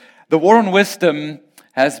The war on wisdom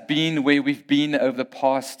has been where we've been over the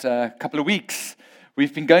past couple of weeks.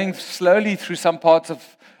 We've been going slowly through some parts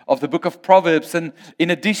of the book of Proverbs, and in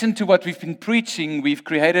addition to what we've been preaching, we've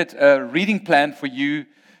created a reading plan for you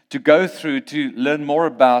to go through to learn more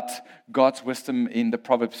about God's wisdom in the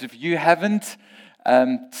Proverbs. If you haven't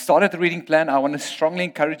started the reading plan, I want to strongly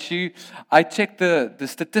encourage you. I checked the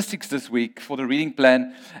statistics this week for the reading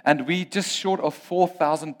plan, and we just short of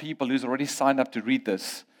 4,000 people who's already signed up to read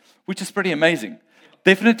this, which is pretty amazing.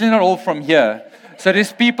 Definitely not all from here. So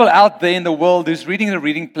there's people out there in the world who's reading the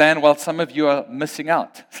reading plan while some of you are missing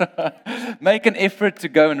out. Make an effort to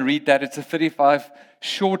go and read that. It's a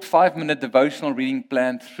short 5-minute devotional reading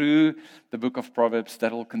plan through the book of Proverbs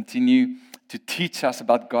that will continue to teach us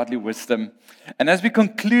about godly wisdom. And as we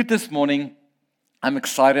conclude this morning, I'm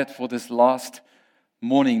excited for this last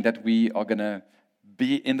morning that we are going to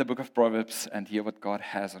be in the book of Proverbs and hear what God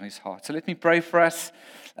has on his heart. So let me pray for us,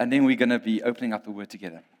 and then we're going to be opening up the word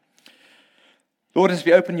together. Lord, as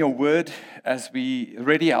we open your word, as we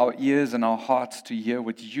ready our ears and our hearts to hear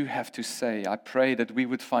what you have to say, I pray that we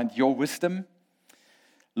would find your wisdom.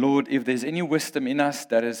 Lord, if there's any wisdom in us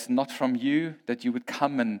that is not from you, that you would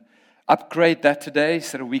come and upgrade that today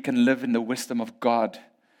so that we can live in the wisdom of God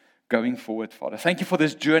going forward, Father. Thank you for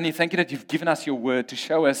this journey. Thank you that you've given us your word to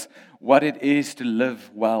show us what it is to live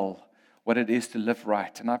well, what it is to live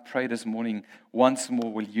right. And I pray this morning, once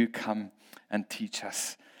more, will you come and teach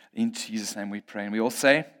us. In Jesus' name we pray. And we all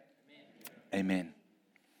say, Amen.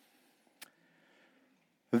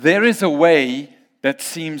 There is a way that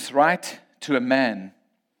seems right to a man,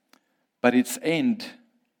 but its end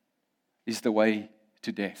is the way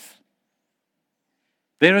to death.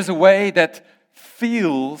 There is a way that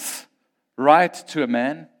feels right to a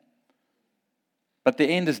man, but the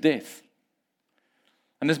end is death.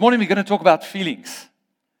 And this morning we're going to talk about feelings.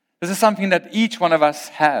 This is something that each one of us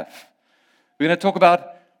have. We're going to talk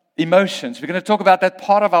about emotions. We're going to talk about that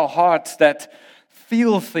part of our hearts that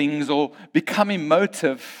feel things or become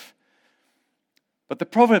emotive. But the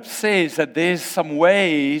proverb says that there's some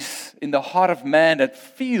ways in the heart of man that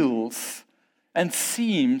feels and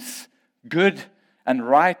seems good and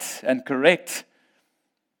right and correct,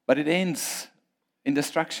 but it ends in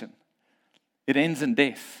destruction. It ends in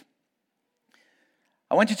death.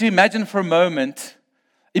 I want you to imagine for a moment,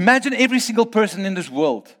 imagine every single person in this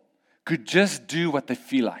world could just do what they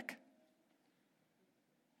feel like.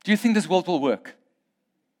 Do you think this world will work?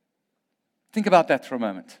 Think about that for a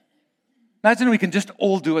moment. Imagine we can just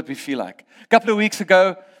all do what we feel like. A couple of weeks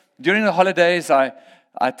ago, during the holidays, I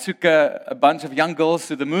took a bunch of young girls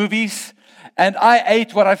to the movies, and I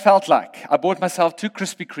ate what I felt like. I bought myself 2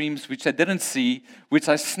 Krispy Kremes, which I didn't see, which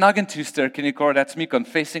I snug into Ster-Kinekor. That's me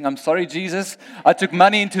confessing, I'm sorry, Jesus. I took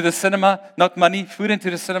money into the cinema, not money, food into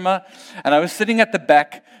the cinema, and I was sitting at the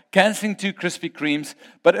back, canceling 2 Krispy Kremes.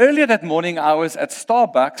 But earlier that morning, I was at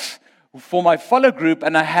Starbucks for my follow group,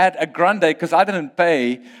 and I had a grande, because I didn't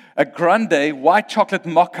pay, a grande white chocolate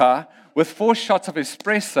mocha with 4 shots of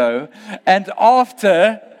espresso, and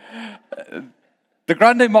after the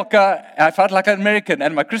grande mocha, I felt like an American,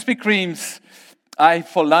 and my Krispy Kremes,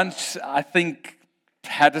 for lunch, I think,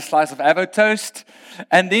 had a slice of avo toast,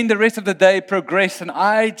 and then the rest of the day progressed, and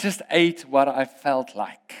I just ate what I felt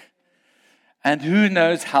like. And who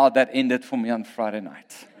knows how that ended for me on Friday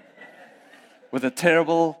night, with a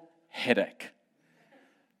terrible headache.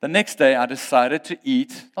 The next day, I decided to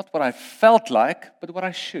eat not what I felt like, but what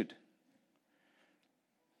I should.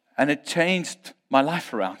 And it changed my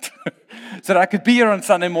life around so that I could be here on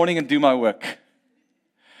Sunday morning and do my work.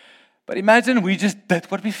 But imagine we just did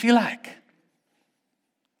what we feel like.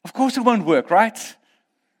 Of course it won't work, right?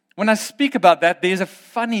 When I speak about that, there's a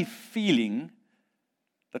funny feeling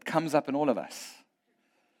that comes up in all of us.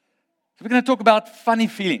 So we're going to talk about funny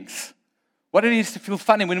feelings. What it is to feel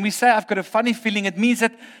funny. When we say I've got a funny feeling, it means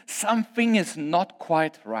that something is not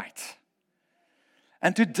quite right.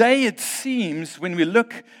 And today it seems, when we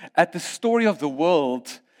look at the story of the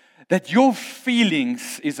world, that your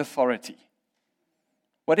feelings is authority.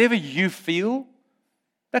 Whatever you feel,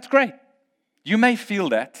 that's great. You may feel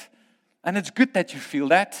that, and it's good that you feel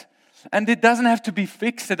that. And it doesn't have to be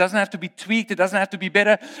fixed, it doesn't have to be tweaked, it doesn't have to be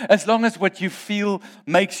better. As long as what you feel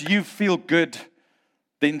makes you feel good,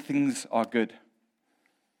 then things are good.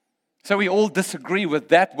 So we all disagree with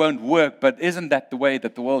that won't work, but isn't that the way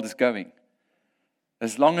that the world is going?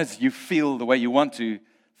 As long as you feel the way you want to,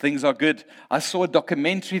 things are good. I saw a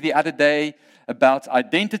documentary the other day about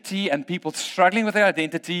identity and people struggling with their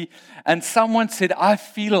identity, and someone said, I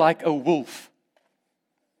feel like a wolf.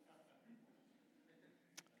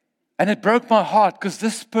 And it broke my heart because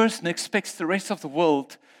this person expects the rest of the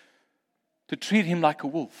world to treat him like a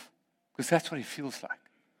wolf. because that's what he feels like.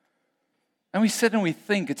 And we sit and we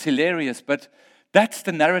think it's hilarious, but that's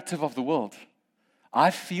the narrative of the world.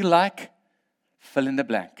 I feel like fill in the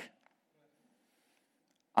blank.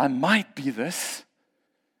 I might be this,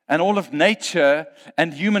 and all of nature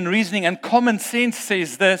and human reasoning and common sense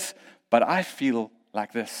says this, but I feel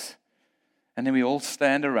like this. And then we all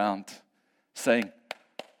stand around saying,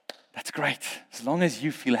 that's great, as long as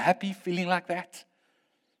you feel happy feeling like that.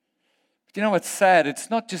 But you know what's sad? It's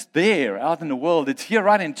not just there out in the world, it's here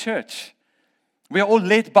right in church. We are all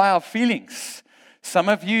led by our feelings. Some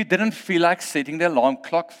of you didn't feel like setting the alarm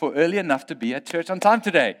clock for early enough to be at church on time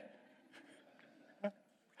today.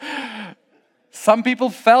 Some people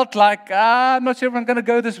felt like, I'm not sure if I'm going to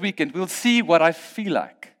go this weekend. We'll see what I feel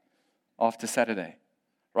like after Saturday,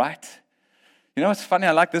 right? You know what's funny?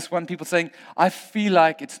 I like this one. People saying, I feel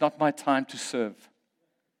like it's not my time to serve.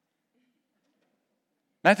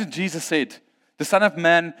 Imagine Jesus said, the Son of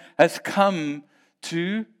Man has come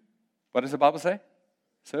to, what does the Bible say?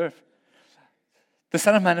 Serve. The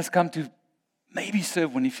Son of Man has come to maybe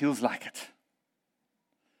serve when he feels like it.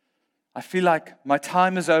 I feel like my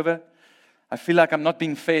time is over. I feel like I'm not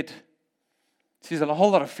being fed. See, there's a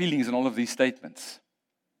whole lot of feelings in all of these statements.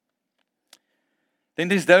 Then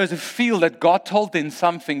there's those who feel that God told them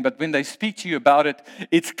something, but when they speak to you about it,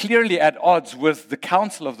 it's clearly at odds with the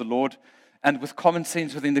counsel of the Lord and with common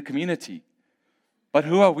sense within the community. But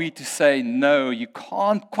who are we to say, no, you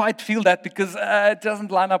can't quite feel that because it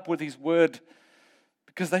doesn't line up with His word?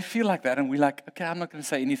 Because they feel like that, and we're like, okay, I'm not going to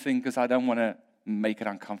say anything because I don't want to make it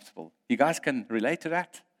uncomfortable. You guys can relate to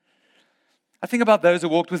that? I think about those who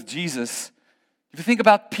walked with Jesus. If you think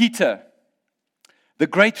about Peter, the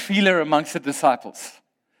great feeler amongst the disciples.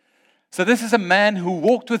 So this is a man who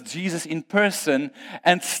walked with Jesus in person,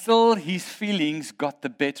 and still his feelings got the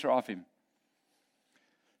better of him.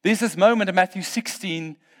 There's this moment in Matthew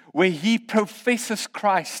 16 where he professes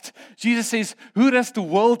Christ. Jesus says, who does the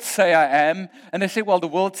world say I am? And they say, well, the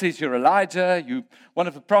world says you're Elijah, you're one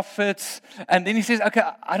of the prophets. And then he says, okay,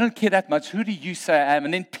 I don't care that much. Who do you say I am?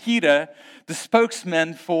 And then Peter, the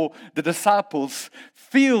spokesman for the disciples,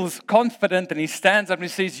 feels confident and he stands up and he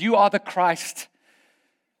says, you are the Christ.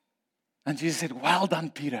 And Jesus said, well done,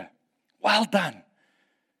 Peter. Well done.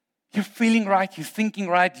 You're feeling right. You're thinking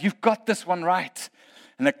right. You've got this one right.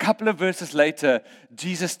 And a couple of verses later,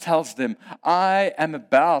 Jesus tells them, I am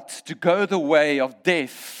about to go the way of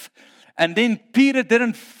death. And then Peter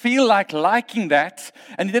didn't feel like liking that,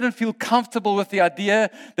 and he didn't feel comfortable with the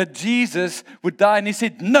idea that Jesus would die. And he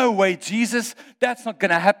said, no way, Jesus, that's not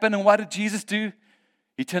going to happen. And what did Jesus do?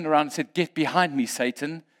 He turned around and said, get behind me,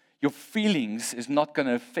 Satan. Your feelings is not going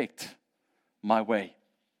to affect my way.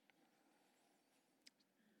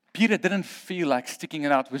 Peter didn't feel like sticking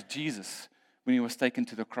it out with Jesus when he was taken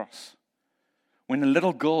to the cross. When a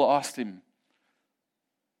little girl asked him,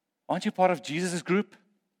 aren't you part of Jesus' group?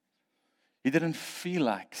 He didn't feel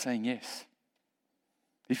like saying yes.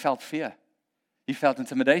 He felt fear. He felt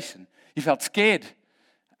intimidation. He felt scared.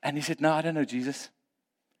 And he said, no, I don't know Jesus.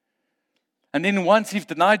 And then once he's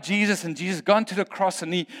denied Jesus and Jesus gone to the cross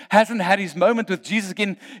and he hasn't had his moment with Jesus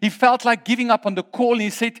again, he felt like giving up on the call. And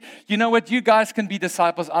he said, you know what, you guys can be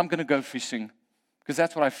disciples. I'm going to go fishing because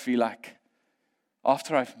that's what I feel like.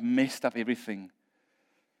 After I've messed up everything,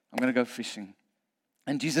 I'm going to go fishing.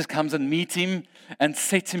 And Jesus comes and meets him and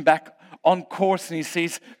sets him back on course. And he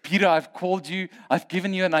says, Peter, I've called you. I've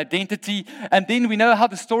given you an identity. And then we know how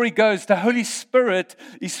the story goes. The Holy Spirit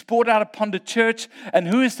is poured out upon the church. And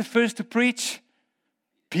who is the first to preach?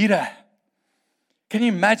 Peter. Can you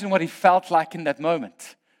imagine what he felt like in that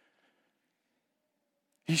moment?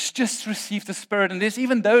 He's just received the Spirit. And there's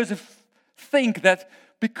even those who think that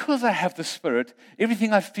because I have the Spirit,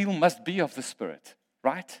 everything I feel must be of the Spirit,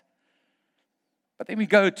 right? But then we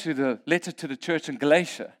go to the letter to the church in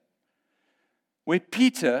Galatia, where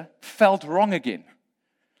Peter felt wrong again.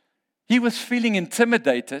 He was feeling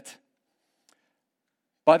intimidated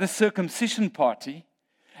by the circumcision party,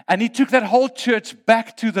 and he took that whole church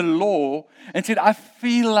back to the law and said, I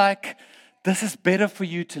feel like this is better for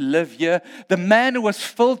you to live here. The man who was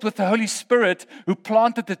filled with the Holy Spirit, who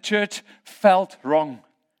planted the church, felt wrong.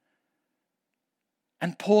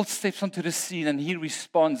 And Paul steps onto the scene and he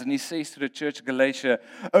responds and he says to the church of Galatia,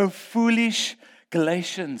 "O foolish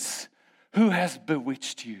Galatians, who has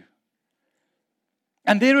bewitched you?"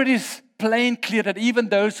 And there it is, plain clear that even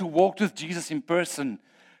those who walked with Jesus in person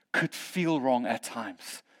could feel wrong at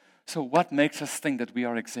times. So what makes us think that we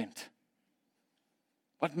are exempt?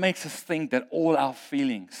 What makes us think that all our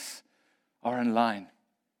feelings are in line?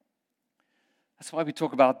 That's why we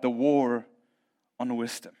talk about the war on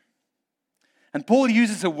wisdom. And Paul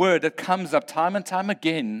uses a word that comes up time and time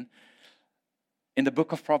again in the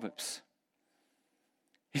book of Proverbs.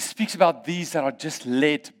 He speaks about these that are just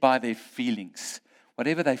led by their feelings.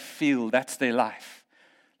 Whatever they feel, that's their life.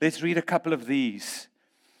 Let's read a couple of these.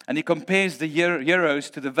 And he compares the heroes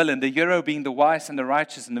to the villain, the hero being the wise and the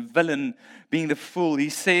righteous, and the villain being the fool. He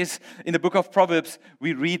says in the book of Proverbs,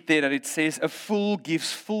 we read there that it says, a fool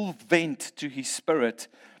gives full vent to his spirit,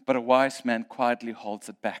 but a wise man quietly holds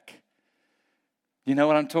it back. You know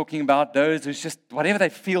what I'm talking about? Those who's just, whatever they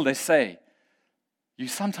feel, they say. You're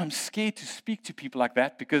sometimes scared to speak to people like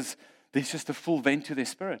that because there's just a full vent to their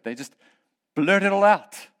spirit. They just blurt it all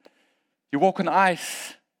out. You walk on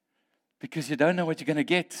ice because you don't know what you're going to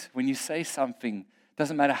get when you say something.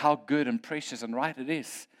 Doesn't matter how good and precious and right it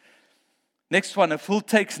is. Next one, a fool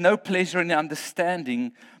takes no pleasure in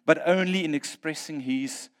understanding, but only in expressing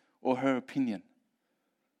his or her opinion.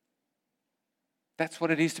 That's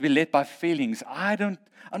what it is to be led by feelings. I'm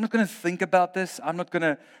not going to think about this. I'm not going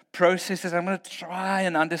to process this. I'm going to try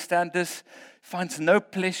and understand this. Finds no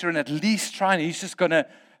pleasure in at least trying. He's just going to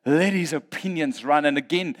let his opinions run. And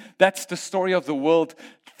again, that's the story of the world.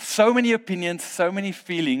 So many opinions, so many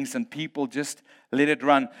feelings, and people just let it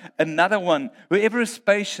run. Another one, whoever is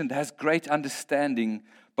patient has great understanding,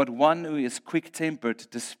 but one who is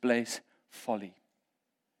quick-tempered displays folly.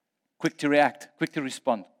 Quick to react, quick to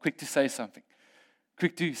respond, quick to say something.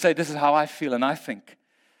 Quick to say, this is how I feel and I think.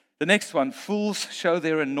 The next one, fools show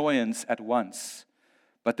their annoyance at once,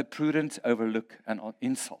 but the prudent overlook an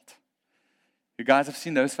insult. You guys have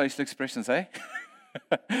seen those facial expressions, eh?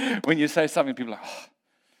 When you say something, people are like, oh.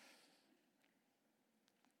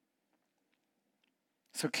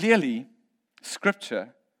 So clearly,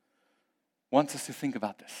 Scripture wants us to think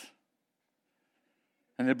about this.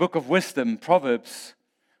 In the book of wisdom, Proverbs,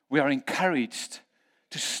 we are encouraged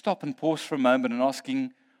to stop and pause for a moment and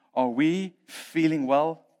asking, are we feeling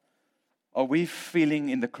well? Are we feeling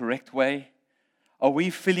in the correct way? Are we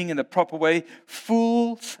feeling in the proper way?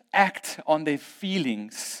 Fools act on their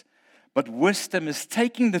feelings, but wisdom is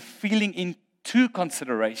taking the feeling into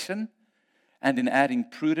consideration and in adding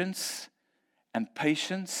prudence and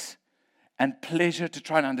patience and pleasure to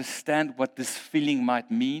try and understand what this feeling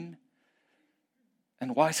might mean,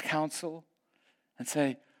 and wise counsel, and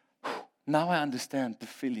say, now I understand the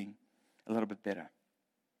feeling a little bit better.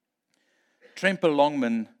 Tremper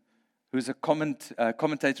Longman, who's a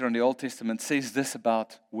commentator on the Old Testament, says this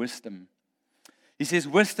about wisdom. He says,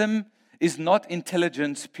 wisdom is not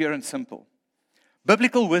intelligence pure and simple.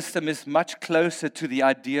 Biblical wisdom is much closer to the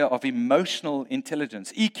idea of emotional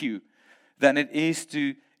intelligence, EQ, than it is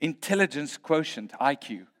to intelligence quotient,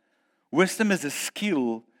 IQ. Wisdom is a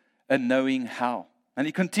skill in knowing how. And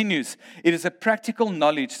he continues, it is a practical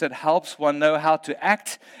knowledge that helps one know how to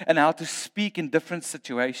act and how to speak in different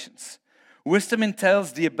situations. Wisdom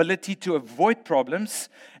entails the ability to avoid problems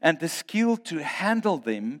and the skill to handle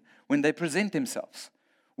them when they present themselves.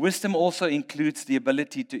 Wisdom also includes the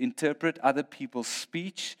ability to interpret other people's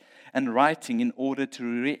speech and writing in order to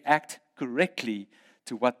react correctly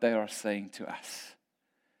to what they are saying to us.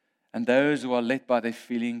 And those who are led by their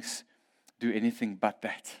feelings do anything but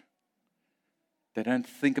that. They don't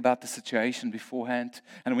think about the situation beforehand.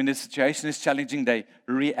 And when the situation is challenging, they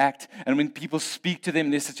react. And when people speak to them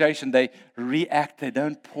in this situation, they react. They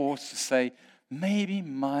don't pause to say, maybe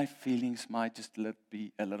my feelings might just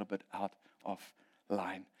be a little bit out of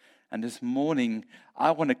line. And this morning,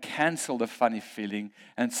 I want to cancel the funny feeling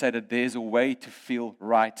and say that there's a way to feel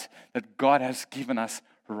right, that God has given us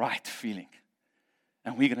right feeling.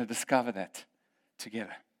 And we're going to discover that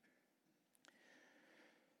together.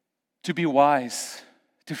 To be wise,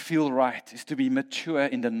 to feel right, is to be mature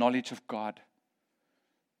in the knowledge of God.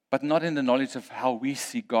 But not in the knowledge of how we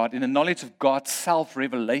see God, in the knowledge of God's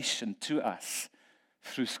self-revelation to us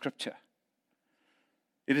through Scripture.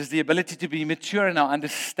 It is the ability to be mature in our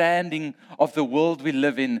understanding of the world we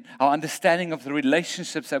live in, our understanding of the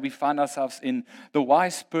relationships that we find ourselves in. The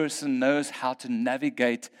wise person knows how to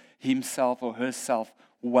navigate himself or herself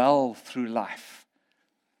well through life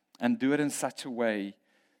and do it in such a way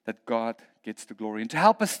that God gets the glory. And to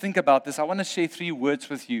help us think about this, I want to share 3 words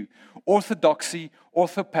with you: orthodoxy,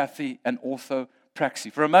 orthopathy, and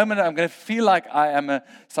orthopraxy. For a moment, I'm going to feel like I am a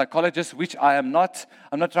psychologist, which I am not.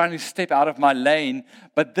 I'm not trying to step out of my lane,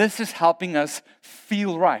 but this is helping us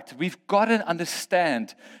feel right. We've got to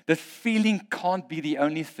understand that feeling can't be the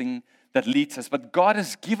only thing that leads us. But God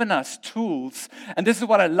has given us tools, and this is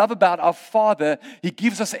what I love about our Father. He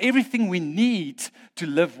gives us everything we need to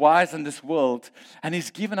live wise in this world, and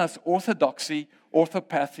He's given us orthodoxy,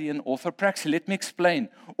 orthopathy, and orthopraxy. Let me explain.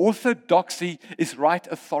 Orthodoxy is right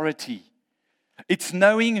authority. It's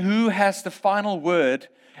knowing who has the final word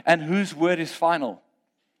and whose word is final.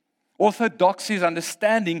 Orthodoxy is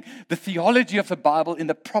understanding the theology of the Bible in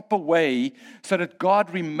the proper way so that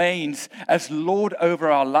God remains as Lord over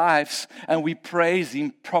our lives and we praise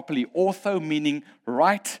Him properly. Ortho meaning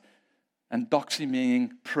right and doxy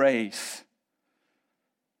meaning praise.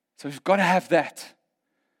 So we've got to have that.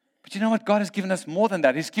 But you know what? God has given us more than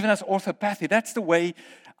that. He's given us orthopathy. That's the way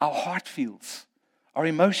our heart feels. Our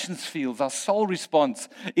emotions feel, our soul responds.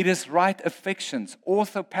 It is right affections.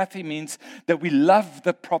 Orthopathy means that we love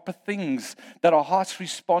the proper things, that our hearts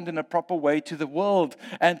respond in a proper way to the world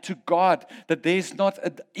and to God, that there's not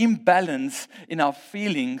an imbalance in our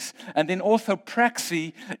feelings. And then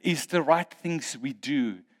orthopraxy is the right things we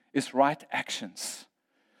do, is right actions.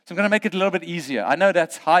 So I'm going to make it a little bit easier. I know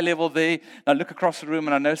that's high level there. Now look across the room,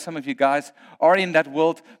 and I know some of you guys are in that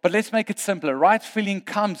world, but let's make it simpler. Right feeling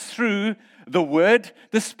comes through the Word,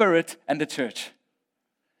 the Spirit, and the church.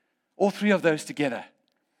 All three of those together.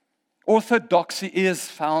 Orthodoxy is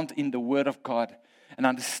found in the Word of God and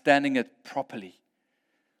understanding it properly.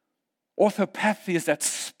 Orthopathy is that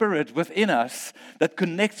spirit within us that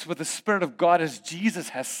connects with the Spirit of God, as Jesus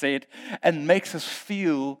has said, and makes us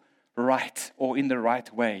feel right or in the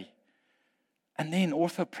right way. And then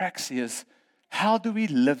orthopraxy is, how do we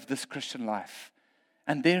live this Christian life?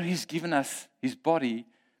 And there He's given us His body,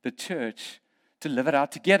 the church, to live it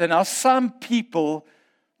out together. Now, some people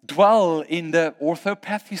dwell in the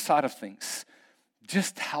orthopathy side of things,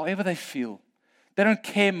 just however they feel. They don't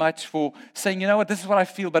care much for saying, you know what, this is what I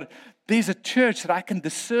feel, but there's a church that I can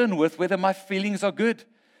discern with whether my feelings are good.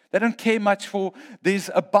 They don't care much for, there's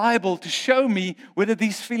a Bible to show me whether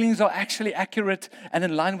these feelings are actually accurate and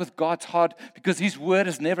in line with God's heart, because His Word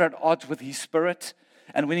is never at odds with His Spirit.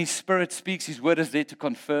 And when His Spirit speaks, His Word is there to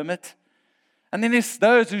confirm it. And then there's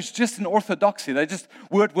those who's just in orthodoxy. They just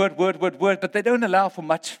word, but they don't allow for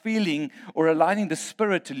much feeling or aligning the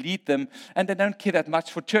Spirit to lead them, and they don't care that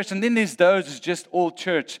much for church. And then there's those who's just all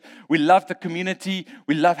church. We love the community,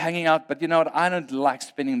 we love hanging out, but you know what? I don't like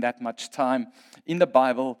spending that much time in the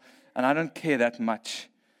Bible, and I don't care that much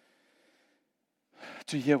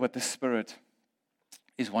to hear what the Spirit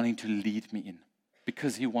is wanting to lead me in,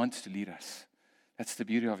 because He wants to lead us. That's the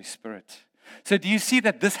beauty of His Spirit. So do you see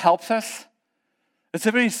that this helps us? It's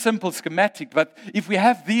a very simple schematic, but if we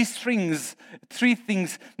have these three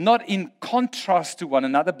things, not in contrast to one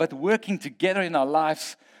another, but working together in our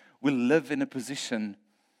lives, we'll live in a position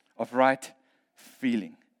of right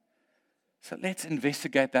feeling. So let's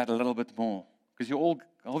investigate that a little bit more, because all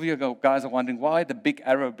of you guys are wondering, why the big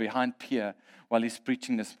arrow behind Pierre while he's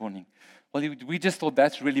preaching this morning? Well, we just thought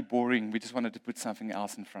that's really boring. We just wanted to put something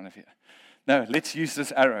else in front of you. No, let's use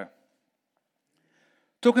this arrow.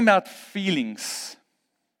 Talking about feelings,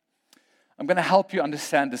 I'm going to help you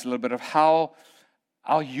understand this a little bit of how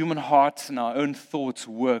our human hearts and our own thoughts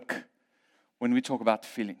work when we talk about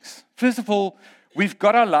feelings. First of all, we've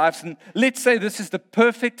got our lives, and let's say this is the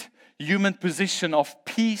perfect human position of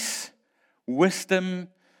peace, wisdom,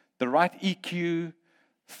 the right EQ.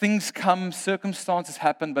 Things come, circumstances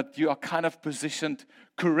happen, but you are kind of positioned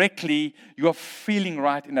correctly. You are feeling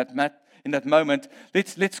right in that moment.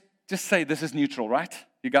 Let's just say this is neutral, right?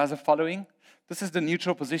 You guys are following? This is the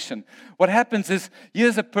neutral position. What happens is,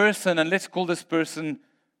 here's a person, and let's call this person,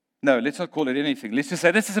 no, let's not call it anything. Let's just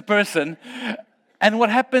say this is a person. And what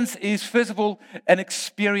happens is, first of all, an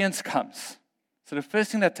experience comes. So the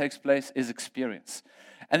first thing that takes place is experience.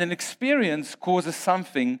 And an experience causes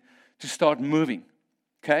something to start moving.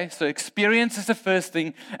 Okay? So experience is the first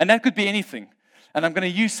thing, and that could be anything. And I'm going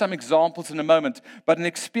to use some examples in a moment. But an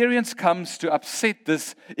experience comes to upset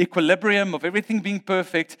this equilibrium of everything being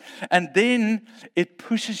perfect, and then it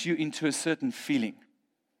pushes you into a certain feeling.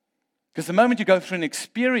 Because the moment you go through an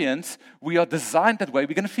experience, we are designed that way.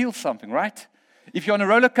 We're going to feel something, right? If you're on a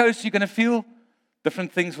roller coaster, you're going to feel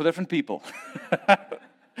different things for different people.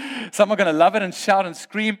 Some are going to love it and shout and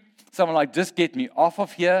scream. Some are like, just get me off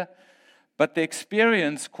of here. But the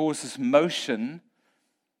experience causes motion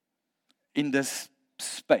in this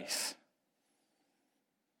space.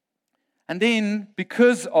 And then,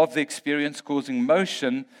 because of the experience causing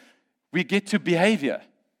motion, we get to behavior.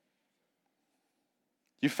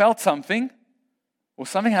 You felt something, or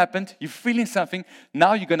something happened, you're feeling something,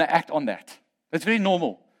 now you're going to act on that. It's very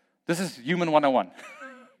normal. This is human 101.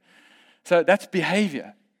 So that's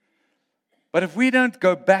behavior. But if we don't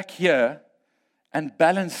go back here and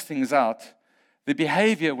balance things out, the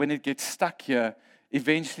behavior, when it gets stuck here,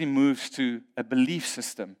 eventually moves to a belief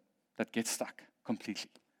system that gets stuck completely.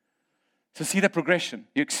 So see the progression.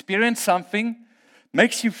 You experience something,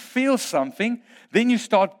 makes you feel something, then you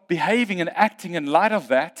start behaving and acting in light of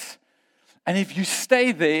that. And if you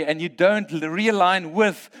stay there and you don't realign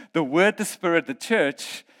with the Word, the Spirit, the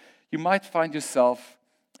church, you might find yourself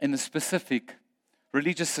in a specific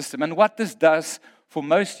religious system. And what this does for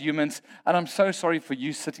most humans, and I'm so sorry for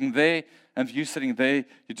you sitting there and you sitting there,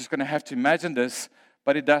 you're just going to have to imagine this,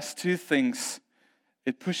 but it does two things.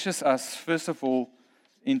 It pushes us, first of all,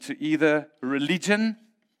 into either religion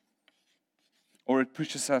or it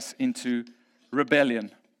pushes us into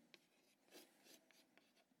rebellion.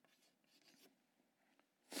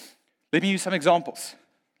 Let me use some examples.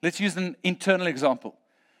 Let's use an internal example.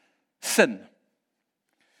 Sin.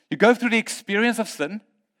 You go through the experience of sin,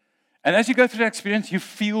 and as you go through that experience, you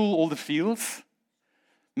feel all the feels.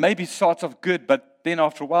 Maybe it starts off good, but then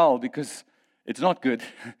after a while, because it's not good,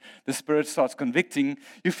 the Spirit starts convicting.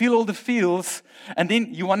 You feel all the feels, and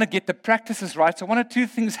then you want to get the practices right. So one or two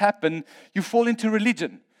things happen. You fall into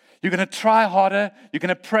religion. You're going to try harder. You're going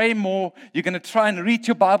to pray more. You're going to try and read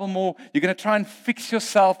your Bible more. You're going to try and fix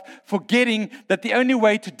yourself, forgetting that the only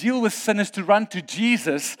way to deal with sin is to run to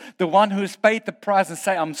Jesus, the one who has paid the price, and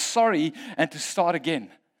say, I'm sorry, and to start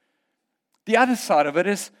again. The other side of it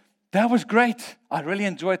is, that was great. I really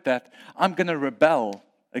enjoyed that. I'm going to rebel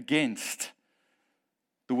against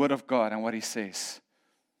the Word of God and what He says.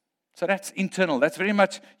 So that's internal. That's very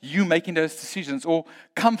much you making those decisions. Or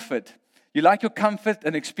comfort. You like your comfort,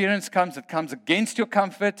 an experience comes that comes against your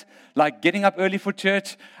comfort, like getting up early for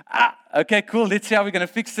church. Okay, cool, let's see how we're going to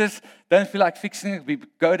fix this. Don't feel like fixing it. We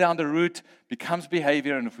go down the route, becomes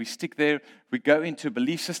behavior, and if we stick there, we go into a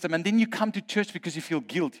belief system, and then you come to church because you feel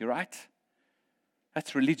guilty, right?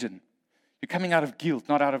 That's religion. You're coming out of guilt,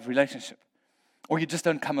 not out of relationship. Or you just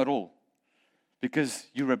don't come at all because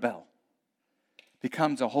you rebel. It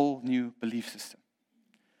becomes a whole new belief system.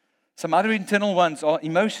 Some other internal ones are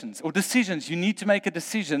emotions or decisions. You need to make a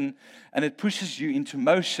decision and it pushes you into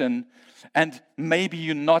motion, and maybe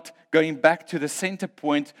you're not going back to the center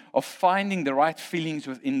point of finding the right feelings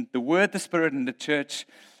within the Word, the Spirit, and the church,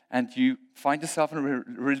 and you find yourself in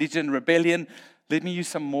religion, rebellion. Let me use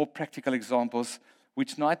some more practical examples,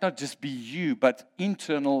 which might not just be you, but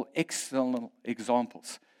internal, external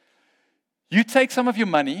examples. You take some of your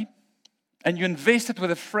money and you invest it with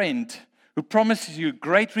a friend who promises you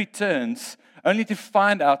great returns, only to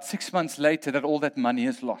find out 6 months later that all that money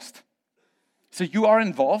is lost. So you are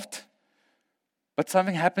involved, but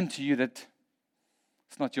something happened to you that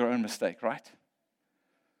it's not your own mistake, right?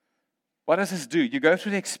 What does this do? You go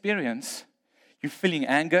through the experience, you're feeling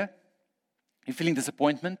anger, you're feeling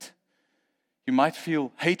disappointment, you might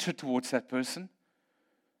feel hatred towards that person,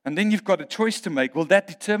 and then you've got a choice to make. Will that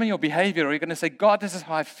determine your behavior, or are you going to say, God, this is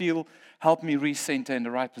how I feel, help me recenter in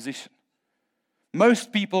the right position?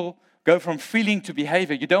 Most people go from feeling to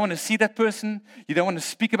behavior. You don't want to see that person. You don't want to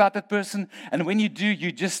speak about that person. And when you do,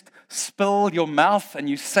 you just spill your mouth and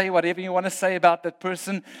you say whatever you want to say about that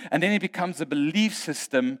person. And then it becomes a belief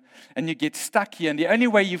system and you get stuck here. And the only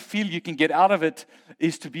way you feel you can get out of it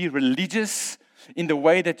is to be religious in the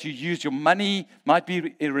way that you use your money. Might be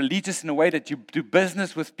religious in the way that you do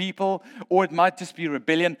business with people. Or it might just be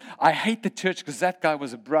rebellion. I hate the church because that guy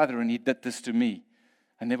was a brother and he did this to me.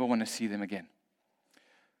 I never want to see them again.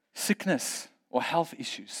 Sickness or health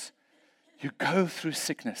issues. You go through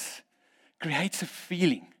sickness. Creates a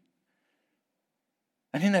feeling.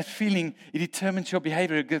 And in that feeling, it determines your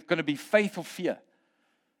behavior. It's going to be faith or fear.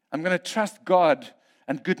 I'm going to trust God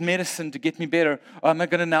and good medicine to get me better. Or am I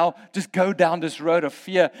going to now just go down this road of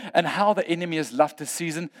fear? And how the enemy has loved this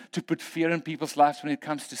season to put fear in people's lives when it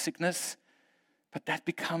comes to sickness. But that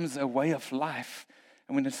becomes a way of life.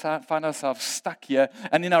 And we find ourselves stuck here.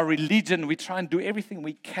 And in our religion, we try and do everything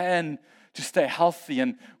we can to stay healthy.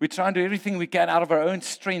 And we try and do everything we can out of our own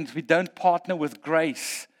strength. We don't partner with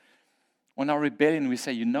grace. On our rebellion, we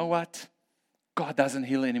say, you know what? God doesn't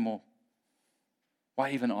heal anymore.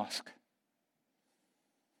 Why even ask?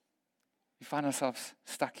 We find ourselves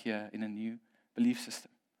stuck here in a new belief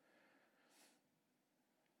system.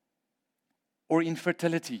 Or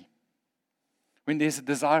infertility. When there's a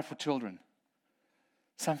desire for children.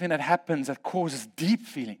 Something that happens that causes deep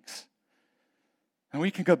feelings. And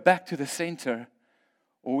we can go back to the center,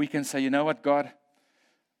 or we can say, you know what, God,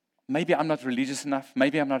 maybe I'm not religious enough,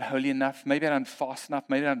 maybe I'm not holy enough, maybe I don't fast enough,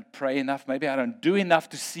 maybe I don't pray enough, maybe I don't do enough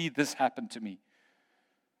to see this happen to me.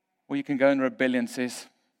 Or you can go in rebellion and says,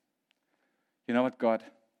 you know what, God,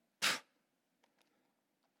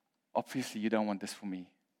 obviously you don't want this for me.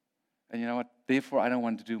 And you know what, therefore I don't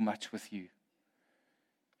want to do much with you.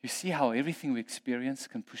 You see how everything we experience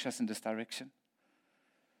can push us in this direction?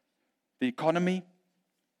 The economy,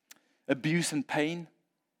 abuse and pain.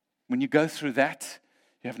 When you go through that,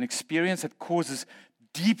 you have an experience that causes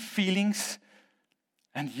deep feelings.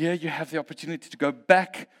 And here you have the opportunity to go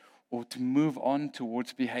back or to move on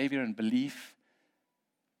towards behavior and belief.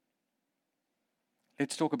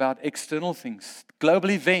 let's talk about external things, global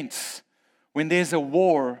events. When there's a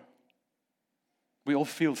war, we all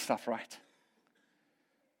feel stuff, right?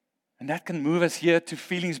 And that can move us here to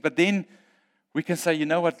feelings, but then we can say, you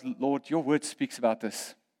know what, Lord, your word speaks about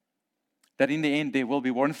this. That in the end there will be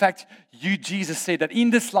war. In fact, Jesus said that in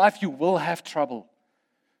this life you will have trouble.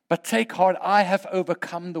 But take heart, I have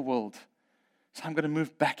overcome the world. So I'm going to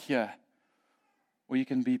move back here. Or you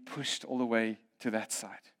can be pushed all the way to that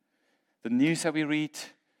side. The news that we read,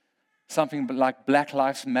 something like Black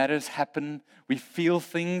Lives Matters happen. We feel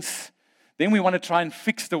things. Then we want to try and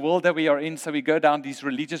fix the world that we are in. So we go down these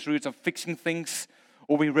religious routes of fixing things.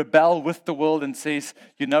 Or we rebel with the world and says,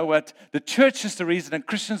 you know what, the church is the reason and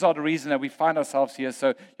Christians are the reason that we find ourselves here.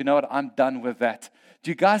 So you know what, I'm done with that.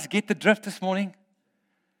 Do you guys get the drift this morning?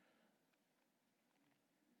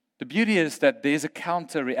 The beauty is that there's a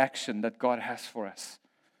counter reaction that God has for us.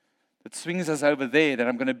 That swings us over there, that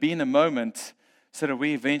I'm going to be in a moment so that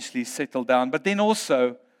we eventually settle down. But then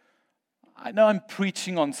also, I know I'm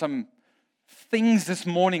preaching on some things this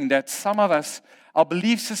morning that some of us, our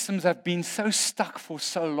belief systems have been so stuck for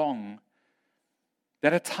so long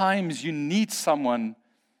that at times you need someone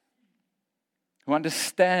who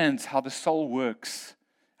understands how the soul works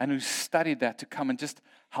and who's studied that to come and just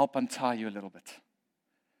help untie you a little bit.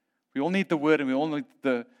 We all need the word and we all need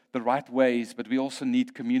the right ways, but we also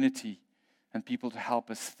need community and people to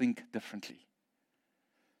help us think differently.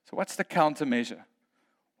 So what's the countermeasure?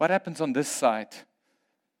 What happens on this side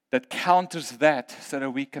that counters that so that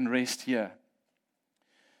we can rest here?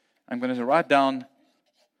 I'm going to write down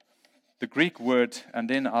the Greek word and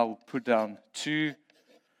then I'll put down 2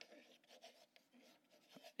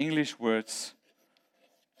 English words.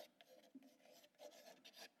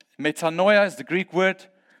 Metanoia is the Greek word,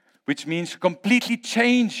 which means completely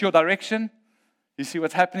change your direction. You see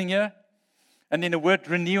what's happening here? And then the word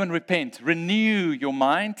renew and repent. Renew your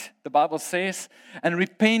mind, the Bible says, and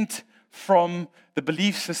repent from the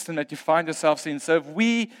belief system that you find yourselves in. So if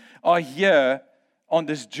we are here on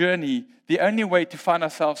this journey, the only way to find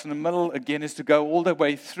ourselves in the middle again is to go all the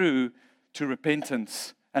way through to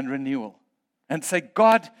repentance and renewal. And say,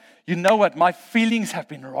 God, you know what? My feelings have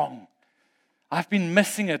been wrong. I've been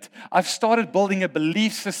missing it. I've started building a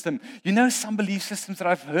belief system. You know some belief systems that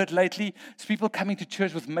I've heard lately? It's people coming to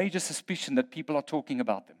church with major suspicion that people are talking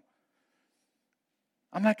about them.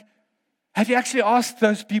 I'm like, have you actually asked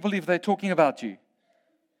those people if they're talking about you?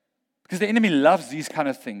 Because the enemy loves these kind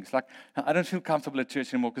of things. Like, I don't feel comfortable at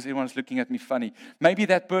church anymore because everyone's looking at me funny. Maybe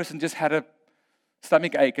that person just had a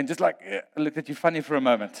stomach ache and just looked at you funny for a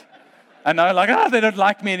moment. And now like, they don't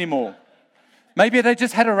like me anymore. Maybe they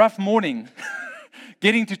just had a rough morning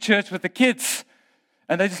getting to church with the kids.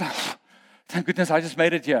 And they just like, thank goodness I just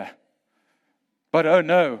made it here. But oh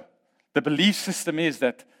no, the belief system is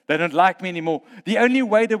that they don't like me anymore. The only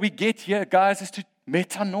way that we get here, guys, is to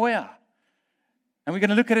metanoia. And we're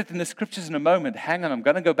going to look at it in the scriptures in a moment. Hang on, I'm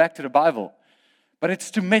going to go back to the Bible. But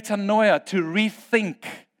it's to metanoia, to rethink,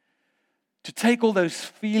 to take all those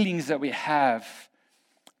feelings that we have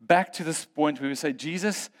back to this point where we say,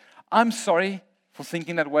 Jesus, I'm sorry for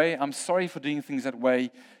thinking that way. I'm sorry for doing things that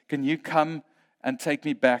way. Can you come and take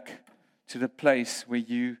me back to the place where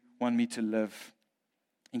you want me to live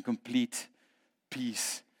in complete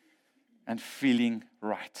peace and feeling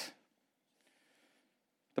right?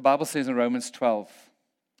 The Bible says in Romans 12,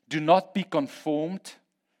 do not be conformed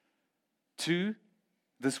to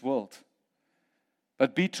this world,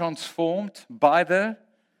 but be transformed by the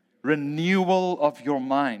renewal of your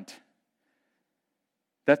mind,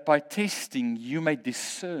 that by testing you may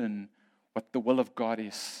discern what the will of God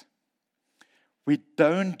is. We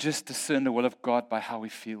don't just discern the will of God by how we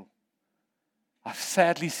feel. I've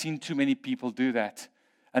sadly seen too many people do that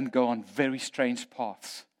and go on very strange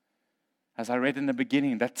paths. As I read in the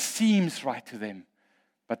beginning, that seems right to them,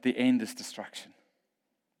 but the end is destruction.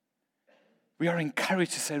 We are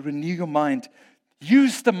encouraged to say, renew your mind.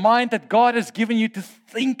 Use the mind that God has given you to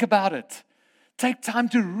think about it. Take time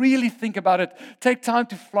to really think about it. Take time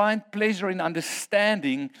to find pleasure in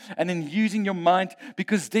understanding and in using your mind,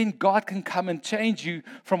 because then God can come and change you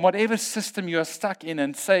from whatever system you are stuck in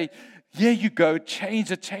and say, here you go, change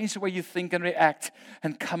it, change the way you think and react,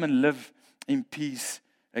 and come and live in peace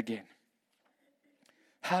again.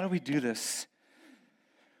 How do we do this?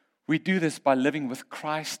 We do this by living with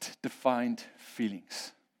Christ-defined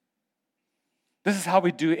feelings. This is how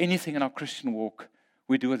we do anything in our Christian walk.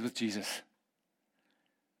 We do it with Jesus.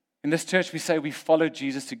 In this church, we say we follow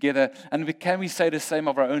Jesus together. And can we say the same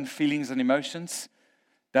of our own feelings and emotions?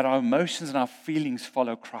 That our emotions and our feelings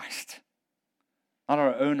follow Christ. Not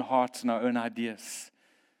our own hearts and our own ideas.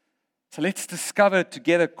 So let's discover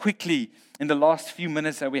together quickly in the last few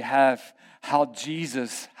minutes that we have how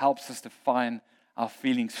Jesus helps us define our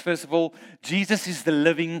feelings. First of all, Jesus is the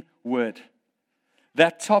living Word.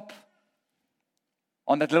 That top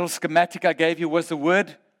on that little schematic I gave you was the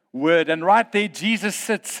word, word. And right there, Jesus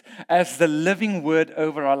sits as the living Word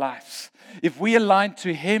over our lives. If we align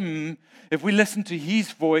to Him, if we listen to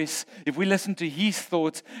His voice, if we listen to His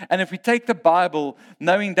thoughts, and if we take the Bible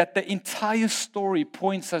knowing that the entire story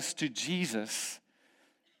points us to Jesus,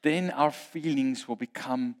 then our feelings will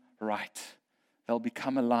become right. They'll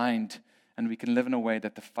become aligned, and we can live in a way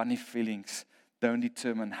that the funny feelings don't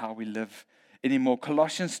determine how we live anymore.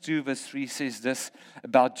 Colossians 2 verse 3 says this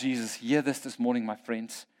about Jesus. Hear this morning, my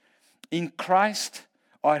friends. In Christ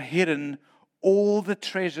are hidden all the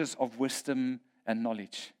treasures of wisdom and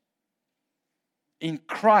knowledge. In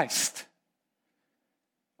Christ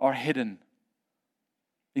are hidden.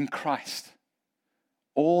 In Christ.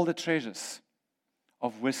 All the treasures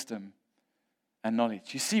of wisdom and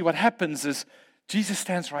knowledge. You see, what happens is Jesus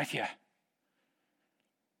stands right here.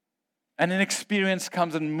 And an experience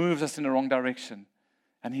comes and moves us in the wrong direction.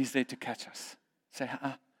 And He's there to catch us. Say,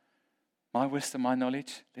 my wisdom, my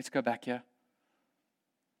knowledge, let's go back here.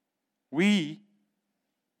 We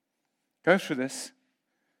go through this.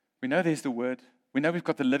 We know there's the Word. We know we've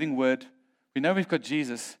got the living Word. We know we've got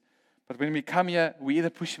Jesus. But when we come here, we either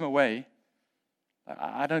push Him away.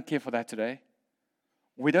 I don't care for that today.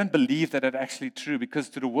 We don't believe that it's actually true, because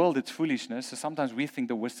to the world it's foolishness. So sometimes we think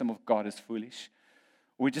the wisdom of God is foolish.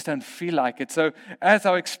 We just don't feel like it. So as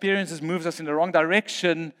our experiences moves us in the wrong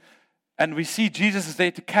direction, and we see Jesus is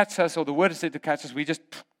there to catch us, or the Word is there to catch us, we just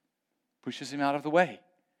pushes Him out of the way.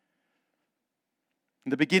 In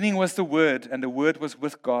the beginning was the Word, and the Word was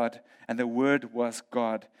with God, and the Word was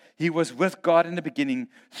God. He was with God in the beginning.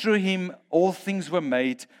 Through Him all things were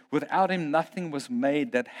made. Without Him nothing was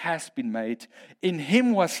made that has been made. In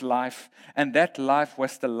Him was life, and that life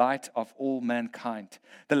was the light of all mankind.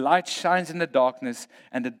 The light shines in the darkness,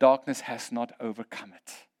 and the darkness has not overcome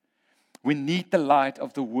it. We need the light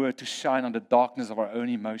of the Word to shine on the darkness of our own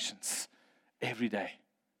emotions every day.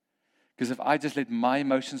 Because if I just let my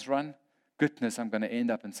emotions run, goodness, I'm going to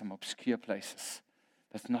end up in some obscure places.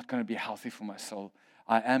 That's not going to be healthy for my soul.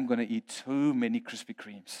 I am going to eat too many Krispy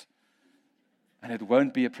Kremes. And it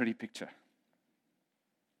won't be a pretty picture.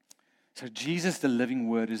 So Jesus, the living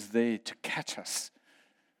Word, is there to catch us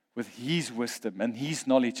with His wisdom and His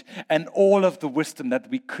knowledge. And all of the wisdom that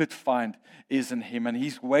we could find is in Him. And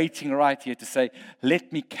He's waiting right here to say,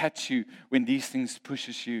 let me catch you when these things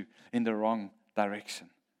pushes you in the wrong direction.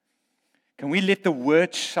 Can we let the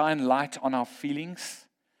Word shine light on our feelings?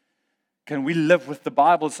 Can we live with the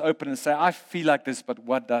Bibles open and say, I feel like this, but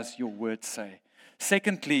what does your Word say?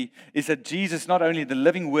 Secondly, is that Jesus, not only the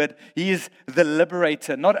living Word, He is the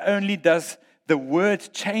liberator. Not only does the Word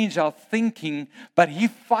change our thinking, but He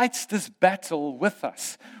fights this battle with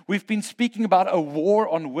us. We've been speaking about a war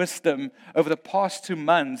on wisdom over the past 2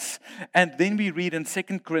 months, and then we read in 2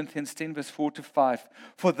 Corinthians 10 verse 4 to 5,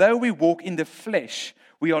 for though we walk in the flesh,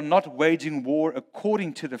 we are not waging war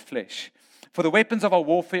according to the flesh. For the weapons of our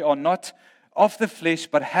warfare are not of the flesh,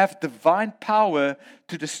 but have divine power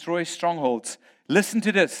to destroy strongholds. Listen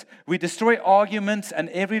to this. We destroy arguments and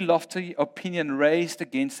every lofty opinion raised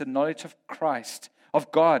against the knowledge of Christ,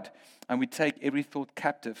 of God, and we take every thought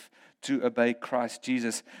captive to obey Christ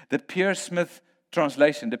Jesus. The Pearl Smith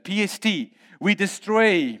translation, the PST, we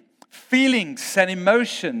destroy feelings and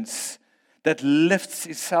emotions that lifts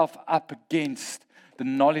itself up against the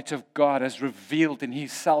knowledge of God as revealed in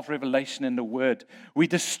His self-revelation in the Word. We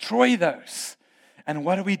destroy those. And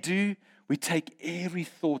what do? We take every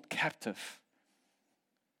thought captive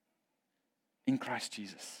in Christ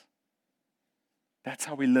Jesus. That's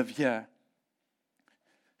how we live here,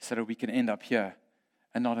 so that we can end up here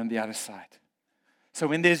and not on the other side. So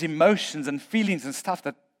when there's emotions and feelings and stuff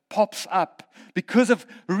that pops up because of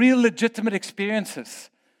real legitimate experiences,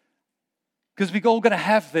 because we're all going to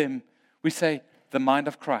have them, we say, the mind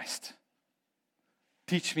of Christ.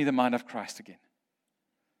 Teach me the mind of Christ again.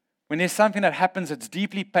 When there's something that happens that's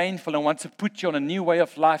deeply painful and wants to put you on a new way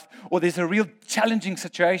of life, or there's a real challenging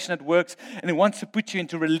situation at work and it wants to put you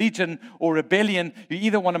into religion or rebellion, you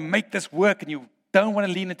either want to make this work and you don't want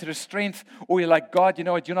to lean into the strength, or you're like, God, you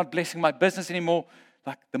know what, you're not blessing my business anymore.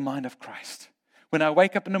 Like the mind of Christ. When I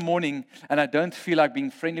wake up in the morning and I don't feel like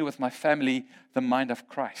being friendly with my family, the mind of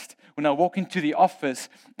Christ. When I walk into the office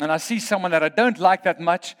and I see someone that I don't like that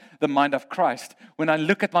much, the mind of Christ. When I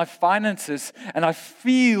look at my finances and I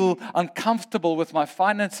feel uncomfortable with my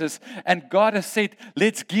finances and God has said,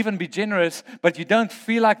 let's give and be generous, but you don't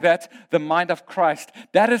feel like that, the mind of Christ.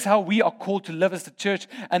 That is how we are called to live as the church.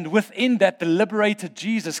 And within that, the liberator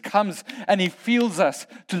Jesus comes and He fills us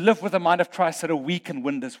to live with the mind of Christ so that we can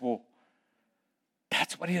win this war.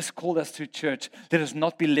 That's what He has called us to, church. Let us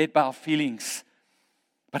not be led by our feelings,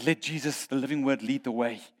 but let Jesus, the living word, lead the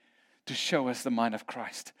way to show us the mind of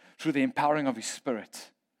Christ through the empowering of His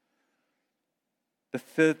Spirit. The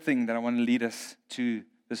third thing that I want to lead us to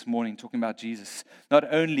this morning, talking about Jesus, not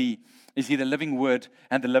only is He the living word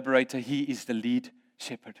and the liberator, He is the lead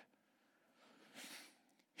shepherd.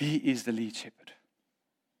 He is the lead shepherd.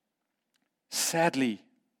 Sadly,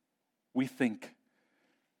 we think,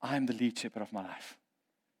 I'm the lead shepherd of my life.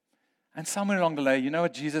 And somewhere along the way, you know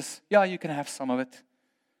what, Jesus? Yeah, you can have some of it.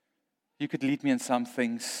 You could lead me in some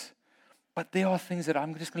things. But there are things that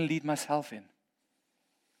I'm just going to lead myself in.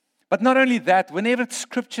 But not only that, whenever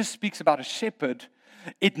Scripture speaks about a shepherd,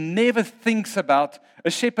 it never thinks about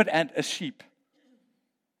a shepherd and a sheep.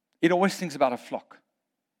 It always thinks about a flock.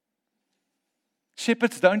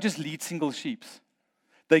 Shepherds don't just lead single sheep.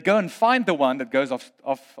 They go and find the one that goes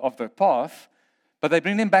off the path, but they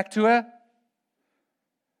bring them back to a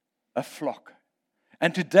flock.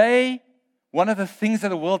 And today, one of the things that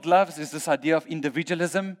the world loves is this idea of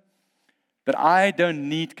individualism, that I don't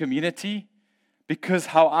need community because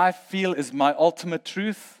how I feel is my ultimate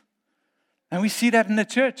truth. And we see that in the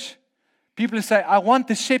church. People who say, I want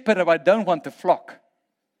the shepherd, but I don't want the flock.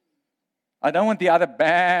 I don't want the other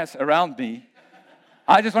bears around me.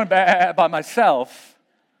 I just want to bear by myself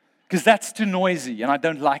because that's too noisy and I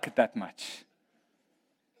don't like it that much.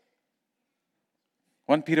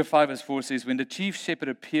 1 Peter 5 verse 4 says, when the chief shepherd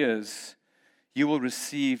appears, you will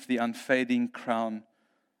receive the unfading crown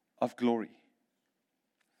of glory.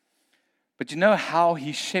 But you know how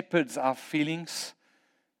He shepherds our feelings?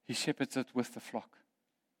 He shepherds it with the flock.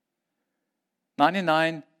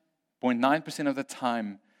 99.9% of the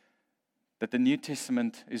time that the New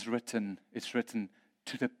Testament is written, it's written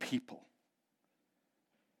to the people,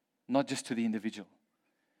 not just to the individual.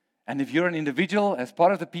 And if you're an individual as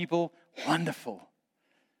part of the people, wonderful.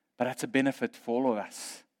 But that's a benefit for all of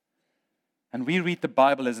us. And we read the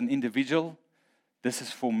Bible as an individual. This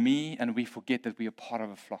is for me, and we forget that we are part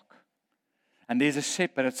of a flock. And there's a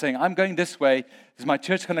shepherd that's saying, I'm going this way. Is my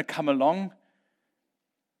church going to come along?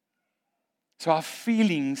 So our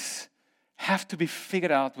feelings have to be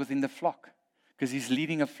figured out within the flock. Because He's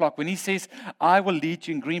leading a flock. When He says, I will lead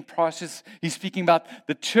you in green pastures, He's speaking about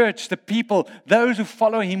the church, the people. Those who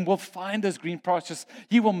follow Him will find those green pastures.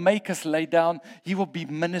 He will make us lay down. He will be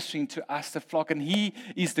ministering to us, the flock. And He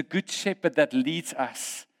is the good shepherd that leads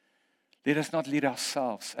us. Let us not lead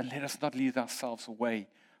ourselves, and let us not lead ourselves away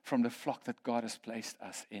from the flock that God has placed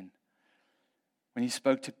us in. When He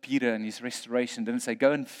spoke to Peter in His restoration, didn't say,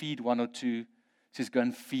 go and feed one or two. He says, go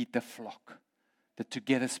and feed the flock. The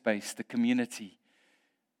together space, the community.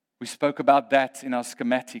 We spoke about that in our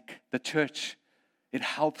schematic. The church, it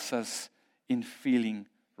helps us in feeling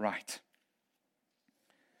right.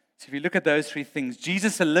 So if you look at those three things,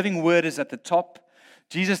 Jesus, the living word, is at the top.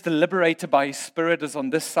 Jesus, the liberator by His Spirit, is on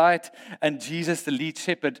this side. And Jesus, the lead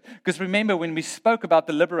shepherd. Because remember, when we spoke about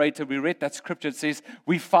the liberator, we read that scripture. It says,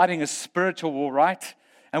 we're fighting a spiritual war, right?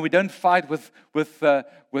 And we don't fight with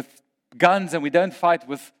guns, and we don't fight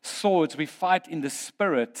with swords. We fight in the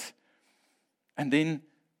Spirit. And then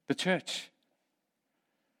the church.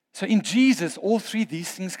 So in Jesus, all three of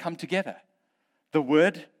these things come together. The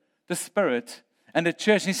Word, the Spirit, and the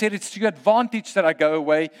church. And He said, it's to your advantage that I go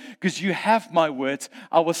away, because you have my words.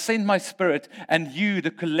 I will send my Spirit, and you,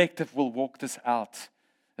 the collective, will walk this out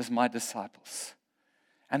as my disciples.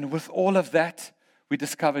 And with all of that, we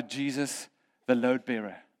discover Jesus, the load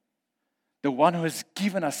bearer. The one who has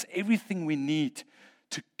given us everything we need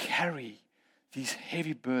to carry these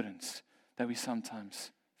heavy burdens that we sometimes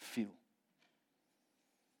feel.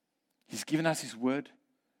 He's given us His word.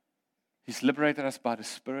 He's liberated us by the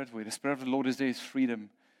Spirit. Where the Spirit of the Lord is, there is freedom.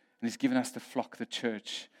 And He's given us the flock, the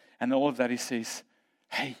church. And all of that He says,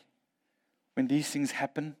 hey, when these things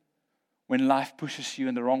happen, when life pushes you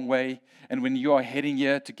in the wrong way, and when you are heading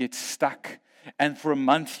here to get stuck, and for a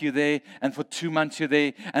month you're there, and for 2 months you're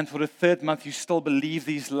there, and for the third month you still believe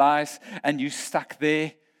these lies, and you're stuck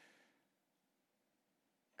there,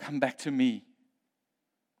 come back to me.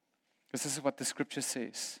 Because this is what the scripture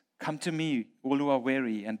says. Come to me, all who are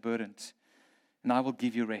weary and burdened, and I will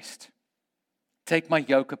give you rest. Take my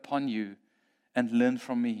yoke upon you and learn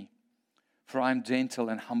from me, for I am gentle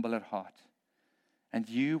and humble at heart, and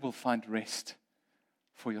you will find rest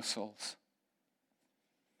for your souls.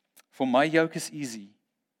 For my yoke is easy,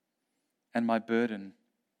 and my burden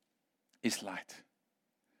is light.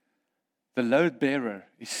 The load bearer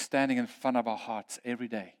is standing in front of our hearts every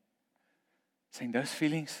day, saying, those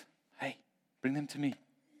feelings, hey, bring them to me.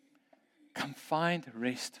 Come find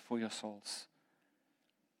rest for your souls.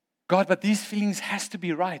 God, but these feelings has to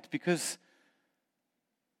be right because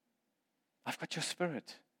I've got your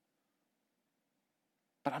Spirit.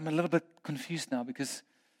 But I'm a little bit confused now because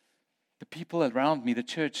the people around me, the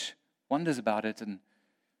church, wonders about it, and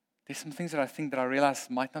there's some things that I think that I realize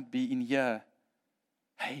might not be in here.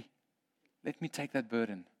 Hey, let me take that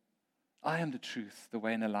burden. I am the truth, the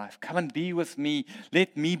way, and the life. Come and be with me.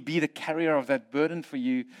 Let me be the carrier of that burden for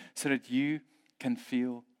you so that you can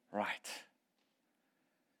feel right.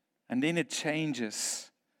 And then it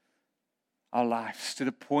changes our lives to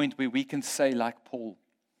the point where we can say, like Paul,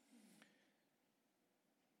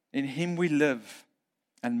 in Him we live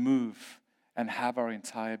and move and have our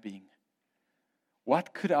entire being.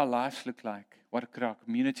 What could our lives look like? What could our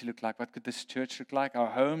community look like? What could this church look like?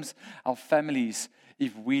 Our homes, our families,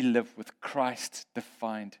 if we live with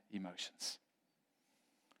Christ-defined emotions.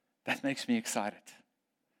 That makes me excited.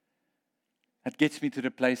 That gets me to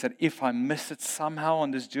the place that if I miss it somehow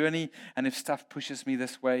on this journey, and if stuff pushes me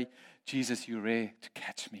this way, Jesus, you're there to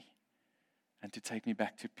catch me and to take me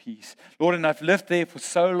back to peace. Lord, and I've lived there for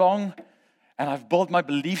so long, and I've built my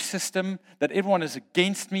belief system that everyone is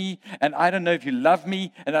against me, and I don't know if you love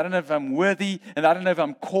me, and I don't know if I'm worthy, and I don't know if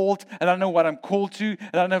I'm called, and I don't know what I'm called to, and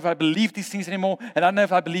I don't know if I believe these things anymore, and I don't know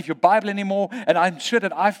if I believe your Bible anymore, and I'm sure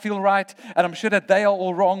that I feel right, and I'm sure that they are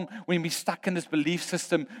all wrong. When we're stuck in this belief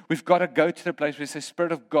system, we've got to go to the place where we say,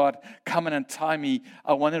 Spirit of God, come and untie me.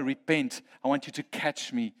 I want to repent. I want you to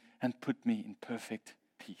catch me and put me in perfect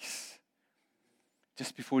peace.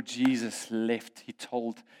 Just before Jesus left, He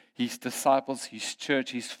told His disciples, His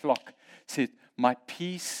church, His flock, said, my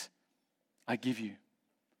peace I give you.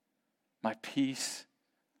 My peace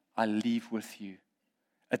I leave with you.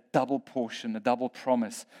 A double portion, a double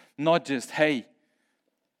promise. Not just, hey,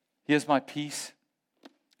 here's my peace,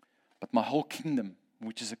 but my whole kingdom,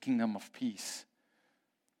 which is a kingdom of peace,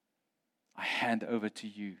 I hand over to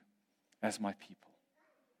you as my people.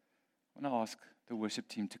 I want to ask the worship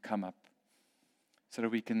team to come up so that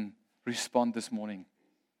we can respond this morning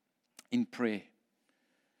in prayer.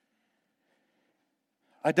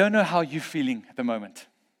 I don't know how you're feeling at the moment.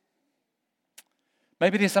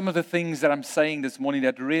 Maybe there's some of the things that I'm saying this morning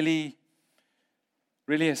that really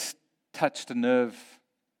has touched a nerve.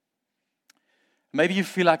 Maybe you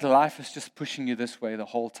feel like life is just pushing you this way the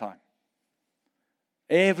whole time.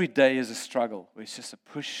 Every day is a struggle where it's just a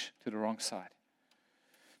push to the wrong side.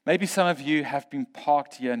 Maybe some of you have been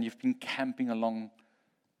parked here and you've been camping along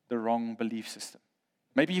the wrong belief system.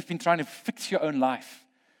 Maybe you've been trying to fix your own life.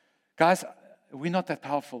 Guys, we're not that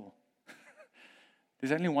powerful.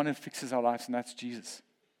 There's only one who fixes our lives, and that's Jesus.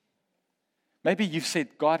 Maybe you've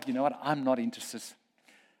said, God, you know what? I'm not interested.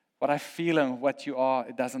 What I feel and what you are,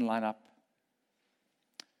 it doesn't line up.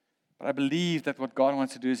 But I believe that what God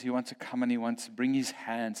wants to do is He wants to come and He wants to bring His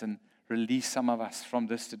hands and release some of us from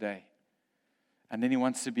this today. And then He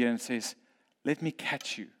wants to be and says, let me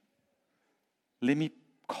catch you. Let me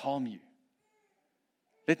calm you.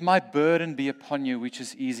 Let my burden be upon you, which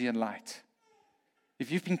is easy and light. If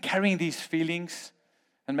you've been carrying these feelings,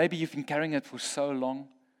 and maybe you've been carrying it for so long,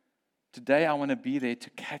 today I want to be there to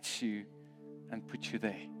catch you and put you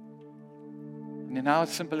there. And you know how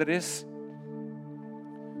simple it is?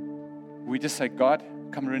 We just say, God,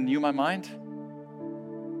 come renew my mind,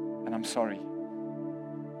 and I'm sorry.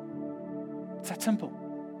 It's that simple.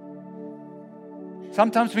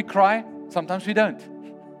 Sometimes we cry, sometimes we don't.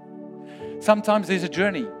 Sometimes there's a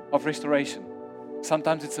journey of restoration.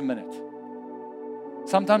 Sometimes it's a minute.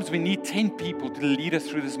 Sometimes we need 10 people to lead us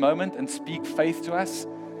through this moment and speak faith to us.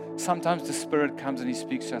 Sometimes the Spirit comes and He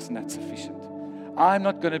speaks to us, and that's sufficient. I'm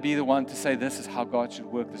not going to be the one to say this is how God should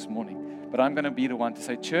work this morning, but I'm going to be the one to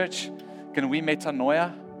say, church, can we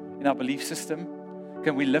metanoia in our belief system?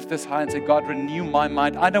 Can we lift this high and say, God, renew my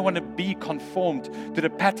mind? I don't want to be conformed to the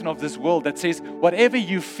pattern of this world that says, whatever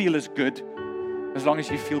you feel is good, as long as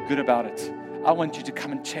you feel good about it. I want you to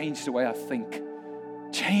come and change the way I think.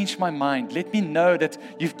 Change my mind. Let me know that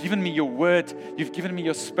you've given me your word, you've given me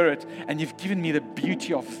your Spirit, and you've given me the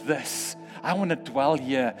beauty of this. I want to dwell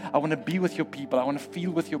here. I want to be with your people. I want to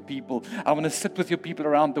feel with your people. I want to sit with your people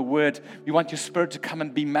around the word. We want your Spirit to come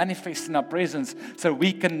and be manifest in our presence so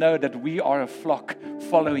we can know that we are a flock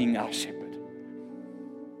following our shepherd.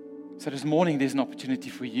 So this morning there's an opportunity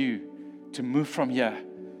for you to move from here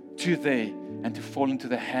to there and to fall into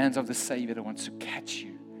the hands of the Savior that wants to catch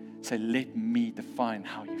you. Say, let me define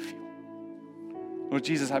how you feel. Lord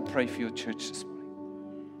Jesus, I pray for your church this morning.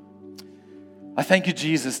 I thank you,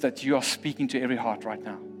 Jesus, that you are speaking to every heart right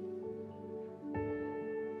now.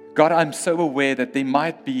 God, I'm so aware that there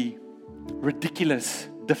might be ridiculous,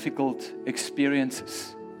 difficult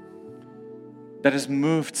experiences that has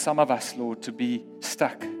moved some of us, Lord, to be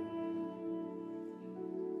stuck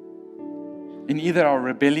in either our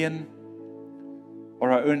rebellion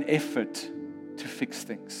or our own effort to fix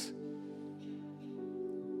things.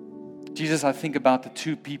 Jesus, I think about the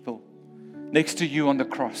two people next to you on the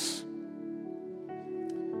cross.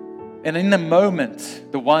 And in a moment,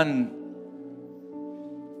 the one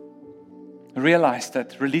realized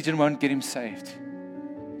that religion won't get him saved.